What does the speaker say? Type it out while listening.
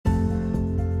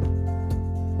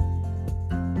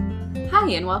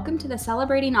Hi, and welcome to the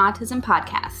Celebrating Autism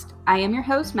podcast. I am your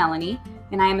host, Melanie,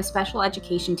 and I am a special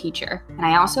education teacher, and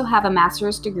I also have a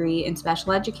master's degree in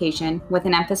special education with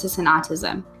an emphasis in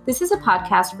autism. This is a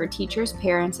podcast for teachers,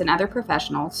 parents, and other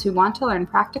professionals who want to learn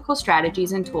practical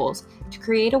strategies and tools to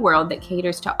create a world that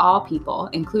caters to all people,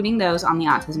 including those on the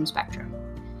autism spectrum.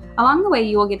 Along the way,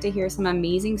 you will get to hear some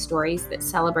amazing stories that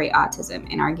celebrate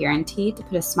autism and are guaranteed to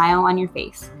put a smile on your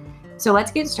face. So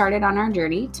let's get started on our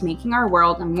journey to making our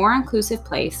world a more inclusive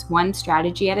place, one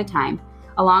strategy at a time,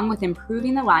 along with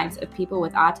improving the lives of people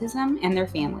with autism and their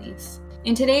families.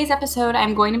 In today's episode,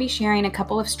 I'm going to be sharing a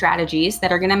couple of strategies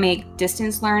that are going to make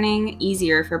distance learning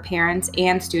easier for parents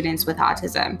and students with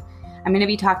autism. I'm going to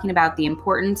be talking about the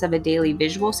importance of a daily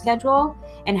visual schedule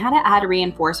and how to add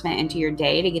reinforcement into your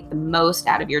day to get the most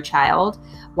out of your child,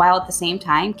 while at the same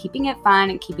time keeping it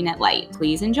fun and keeping it light.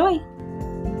 Please enjoy.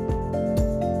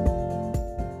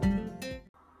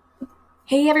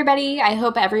 Hey everybody, I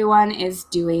hope everyone is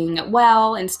doing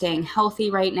well and staying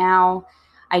healthy right now.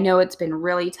 I know it's been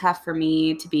really tough for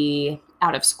me to be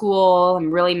out of school. I'm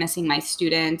really missing my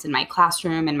students and my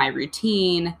classroom and my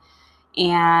routine.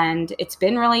 And it's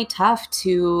been really tough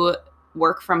to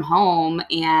work from home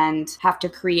and have to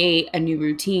create a new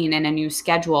routine and a new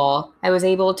schedule. I was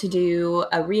able to do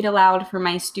a read aloud for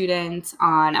my students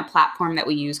on a platform that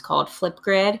we use called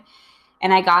Flipgrid.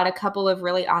 And I got a couple of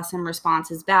really awesome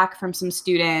responses back from some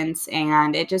students,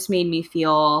 and it just made me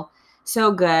feel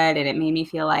so good, and it made me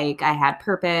feel like I had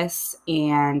purpose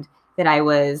and that I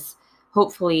was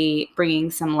hopefully bringing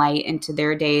some light into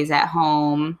their days at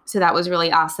home. So that was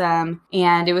really awesome.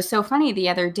 And it was so funny. The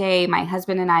other day, my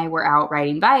husband and I were out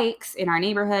riding bikes in our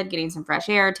neighborhood, getting some fresh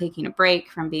air, taking a break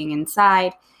from being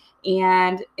inside.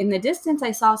 And in the distance,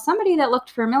 I saw somebody that looked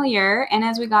familiar. And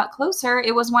as we got closer,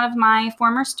 it was one of my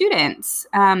former students.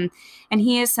 And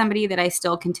he is somebody that I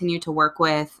still continue to work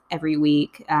with every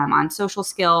week on social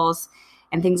skills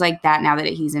and things like that, now that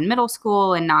he's in middle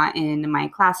school and not in my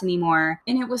class anymore.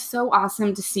 And it was so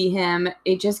awesome to see him.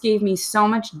 It just gave me so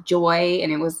much joy,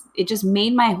 and it just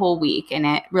made my whole week, and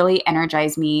it really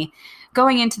energized me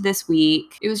going into this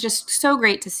week. It was just so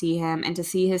great to see him and to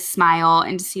see his smile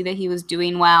and to see that he was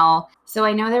doing well. So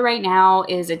I know that right now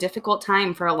is a difficult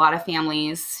time for a lot of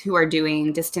families who are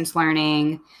doing distance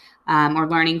learning or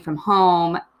learning from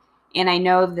home. And I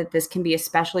know that this can be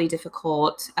especially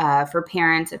difficult for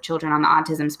parents of children on the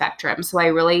autism spectrum. So I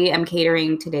really am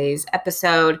catering today's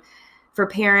episode for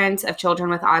parents of children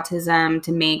with autism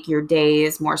to make your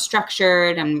days more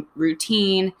structured and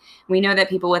routine. We know that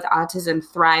people with autism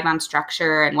thrive on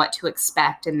structure and what to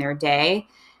expect in their day.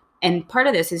 And part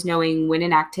of this is knowing when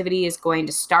an activity is going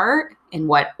to start, in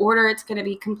what order it's going to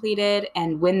be completed,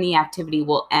 and when the activity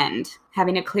will end,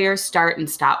 having a clear start and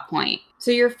stop point. So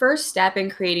your first step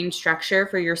in creating structure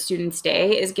for your student's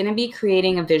day is going to be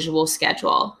creating a visual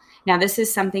schedule. Now, this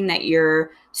is something that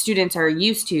your students are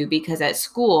used to because at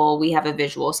school we have a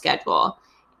visual schedule,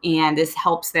 and this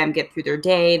helps them get through their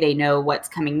day. They know what's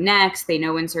coming next. They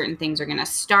know when certain things are going to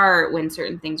start, when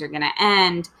certain things are going to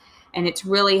end, and it's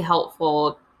really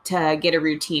helpful to get a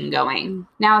routine going.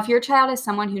 Now, if your child is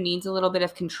someone who needs a little bit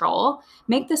of control,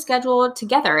 make the schedule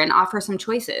together and offer some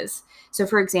choices. So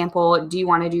for example, do you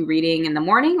want to do reading in the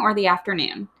morning or the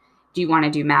afternoon? Do you want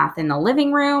to do math in the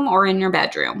living room or in your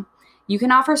bedroom? You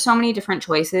can offer so many different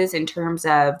choices in terms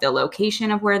of the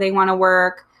location of where they want to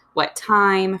work, what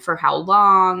time, for how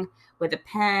long, with a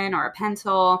pen or a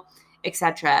pencil,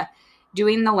 etc.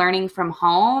 Doing the learning from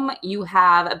home, you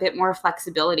have a bit more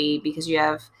flexibility because you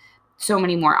have so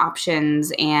many more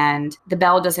options, and the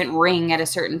bell doesn't ring at a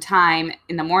certain time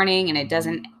in the morning and it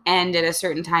doesn't end at a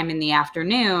certain time in the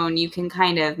afternoon. You can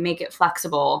kind of make it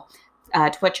flexible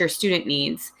to what your student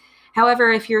needs.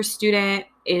 However, if your student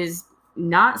is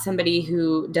not somebody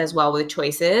who does well with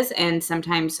choices, and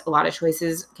sometimes a lot of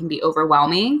choices can be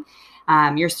overwhelming,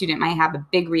 your student might have a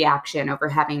big reaction over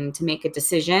having to make a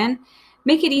decision,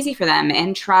 make it easy for them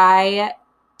and try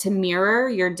to mirror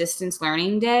your distance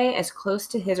learning day as close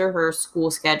to his or her school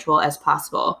schedule as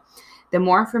possible. The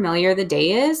more familiar the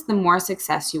day is, the more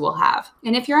success you will have.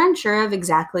 And if you're unsure of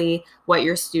exactly what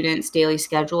your student's daily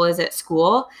schedule is at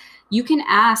school, you can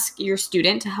ask your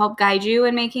student to help guide you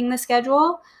in making the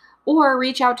schedule, or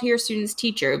reach out to your student's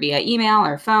teacher via email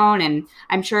or phone, and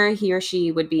I'm sure he or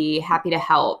she would be happy to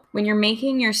help. When you're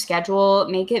making your schedule,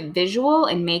 make it visual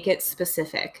and make it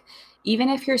specific. Even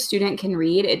if your student can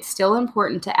read, it's still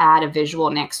important to add a visual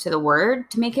next to the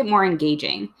word to make it more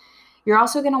engaging. You're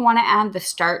also going to want to add the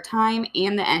start time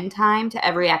and the end time to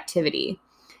every activity.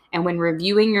 And when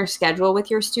reviewing your schedule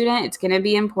with your student, it's going to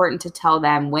be important to tell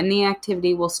them when the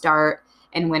activity will start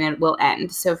and when it will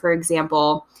end. So for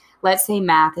example, Let's say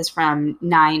math is from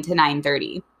 9 to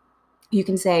 9:30. You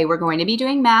can say we're going to be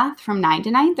doing math from 9 to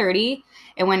 9:30,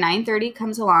 and when 9:30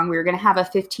 comes along, we're going to have a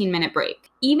 15-minute break.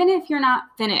 Even if you're not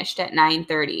finished at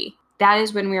 9:30, that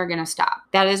is when we are going to stop.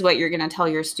 That is what you're going to tell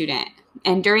your student.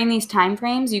 And during these time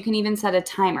frames, you can even set a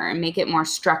timer and make it more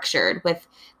structured with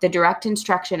the direct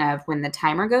instruction of when the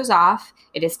timer goes off,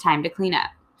 it is time to clean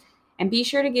up. And be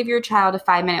sure to give your child a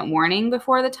 5-minute warning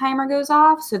before the timer goes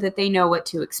off so that they know what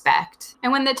to expect.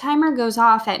 And when the timer goes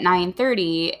off at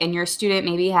 9:30 and your student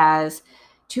maybe has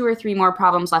 2 or 3 more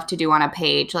problems left to do on a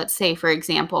page, let's say, for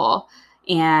example,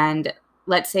 and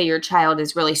let's say your child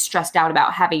is really stressed out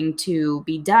about having to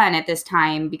be done at this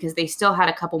time because they still had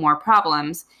a couple more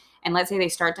problems, and let's say they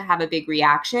start to have a big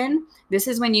reaction, this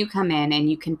is when you come in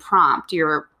and you can prompt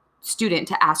your student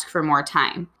to ask for more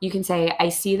time. You can say, I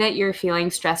see that you're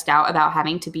feeling stressed out about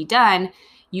having to be done.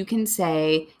 You can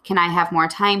say, can I have more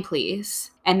time, please?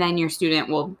 And then your student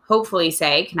will hopefully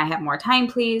say, can I have more time,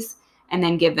 please? And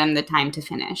then give them the time to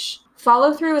finish.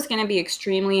 Follow through is going to be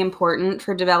extremely important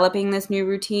for developing this new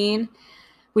routine.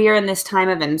 We are in this time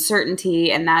of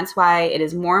uncertainty, and that's why it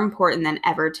is more important than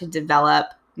ever to develop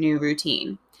new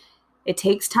routine. It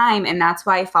takes time, and that's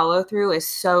why follow through is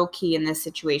so key in this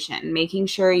situation. Making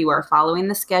sure you are following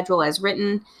the schedule as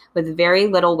written with very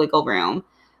little wiggle room.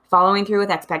 Following through with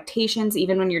expectations,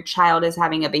 even when your child is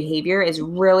having a behavior, is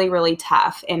really, really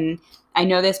tough. And I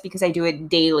know this because I do it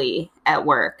daily at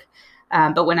work.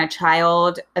 But when a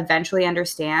child eventually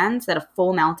understands that a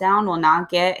full meltdown will not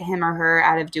get him or her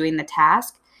out of doing the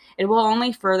task, it will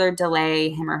only further delay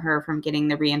him or her from getting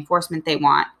the reinforcement they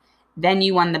want. Then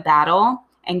you won the battle,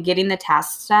 and getting the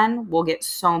tasks done will get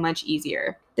so much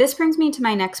easier. This brings me to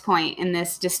my next point in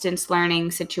this distance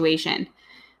learning situation.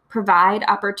 Provide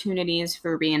opportunities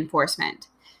for reinforcement.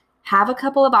 Have a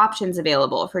couple of options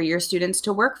available for your students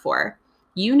to work for.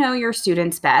 You know your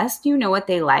students best. You know what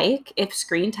they like. If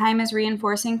screen time is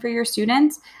reinforcing for your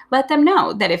students, let them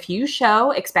know that if you show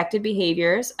expected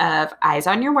behaviors of eyes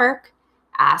on your work,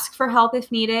 ask for help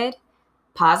if needed,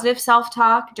 positive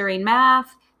self-talk during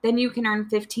math, then you can earn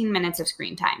 15 minutes of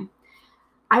screen time.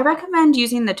 I recommend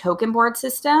using the token board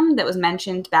system that was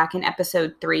mentioned back in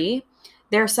episode 3.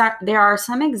 There are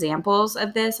some examples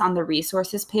of this on the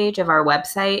resources page of our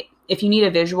website. If you need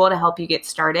a visual to help you get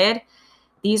started,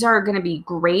 these are going to be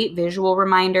great visual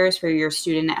reminders for your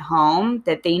student at home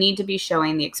that they need to be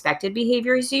showing the expected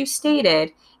behaviors you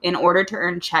stated in order to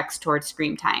earn checks towards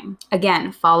screen time.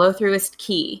 Again, follow through is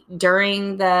key.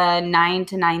 During the 9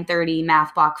 to 9:30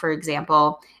 math block, for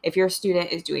example, if your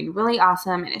student is doing really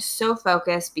awesome and is so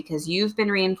focused because you've been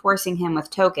reinforcing him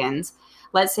with tokens,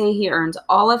 let's say he earns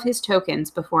all of his tokens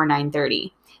before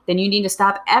 9:30, then you need to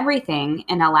stop everything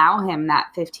and allow him that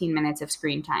 15 minutes of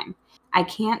screen time. I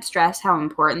can't stress how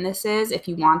important this is if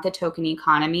you want the token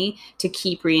economy to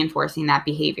keep reinforcing that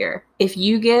behavior. If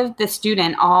you give the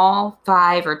student all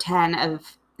 5 or 10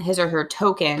 of his or her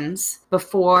tokens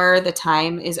before the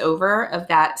time is over of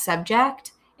that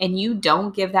subject, and you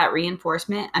don't give that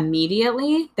reinforcement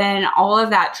immediately, then all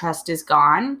of that trust is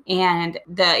gone and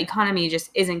the economy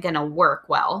just isn't going to work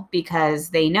well because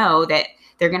they know that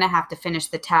they're going to have to finish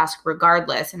the task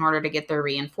regardless in order to get their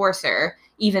reinforcer,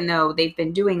 even though they've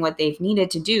been doing what they've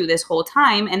needed to do this whole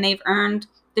time and they've earned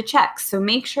the checks. So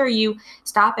make sure you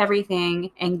stop everything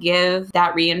and give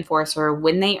that reinforcer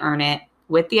when they earn it,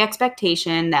 with the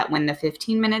expectation that when the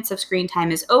 15 minutes of screen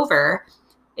time is over,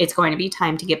 it's going to be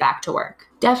time to get back to work.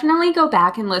 Definitely go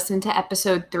back and listen to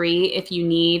episode 3 if you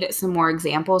need some more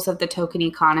examples of the token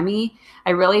economy.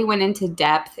 I really went into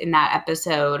depth in that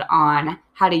episode on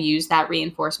how to use that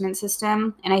reinforcement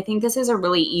system, and I think this is a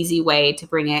really easy way to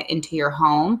bring it into your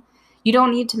home. You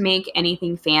don't need to make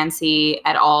anything fancy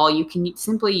at all. You can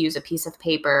simply use a piece of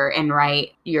paper and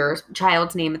write your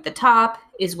child's name at the top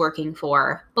is working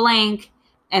for blank,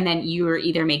 and then you are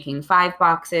either making 5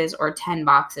 boxes or 10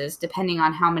 boxes, depending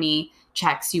on how many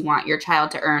checks you want your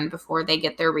child to earn before they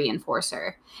get their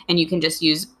reinforcer. And you can just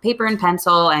use paper and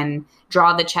pencil and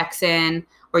draw the checks in,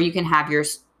 or you can have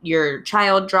your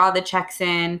child draw the checks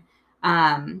in,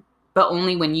 but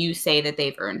only when you say that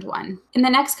they've earned one. In the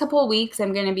next couple of weeks,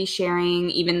 I'm going to be sharing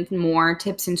even more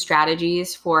tips and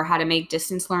strategies for how to make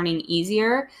distance learning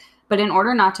easier. But in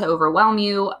order not to overwhelm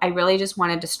you, I really just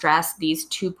wanted to stress these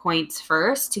 2 points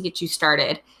first to get you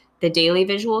started: the daily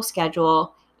visual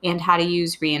schedule and how to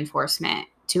use reinforcement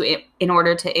in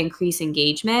order to increase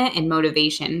engagement and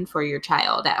motivation for your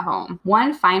child at home.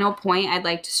 One final point I'd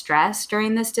like to stress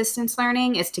during this distance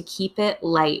learning is to keep it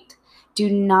light. Do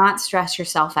not stress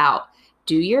yourself out.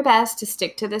 Do your best to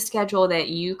stick to the schedule that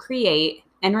you create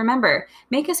And remember,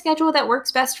 make a schedule that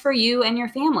works best for you and your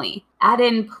family. Add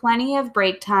in plenty of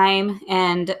break time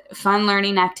and fun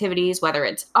learning activities, whether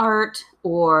it's art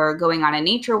or going on a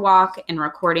nature walk and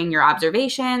recording your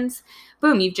observations.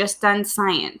 Boom, you've just done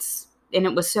science. And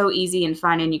it was so easy and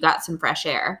fun, and you got some fresh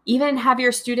air. Even have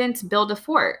your students build a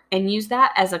fort and use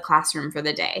that as a classroom for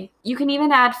the day. You can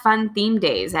even add fun theme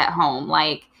days at home,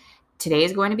 like today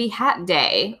is going to be hat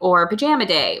day or pajama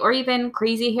day or even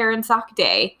crazy hair and sock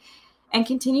day. And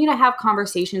continue to have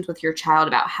conversations with your child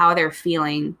about how they're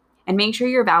feeling, and make sure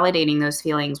you're validating those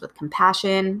feelings with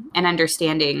compassion and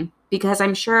understanding, because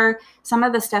I'm sure some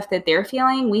of the stuff that they're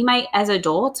feeling, we might, as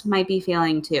adults, might be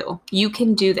feeling too. You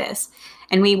can do this,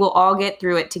 and we will all get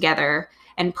through it together.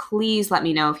 And please let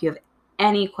me know if you have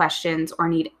any questions or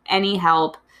need any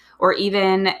help, or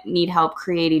even need help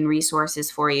creating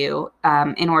resources for you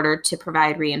in order to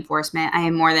provide reinforcement. I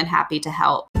am more than happy to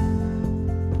help.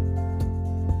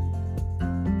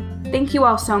 Thank you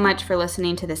all so much for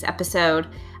listening to this episode.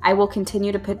 I will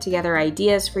continue to put together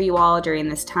ideas for you all during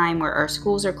this time where our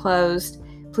schools are closed.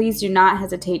 Please do not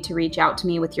hesitate to reach out to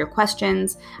me with your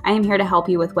questions. I am here to help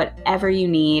you with whatever you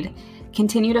need.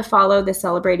 Continue to follow the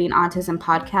Celebrating Autism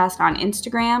podcast on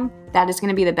Instagram. That is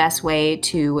going to be the best way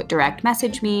to direct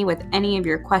message me with any of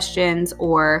your questions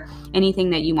or anything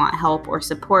that you want help or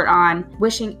support on.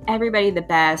 Wishing everybody the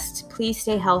best. Please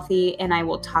stay healthy, and I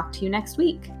will talk to you next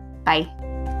week. Bye.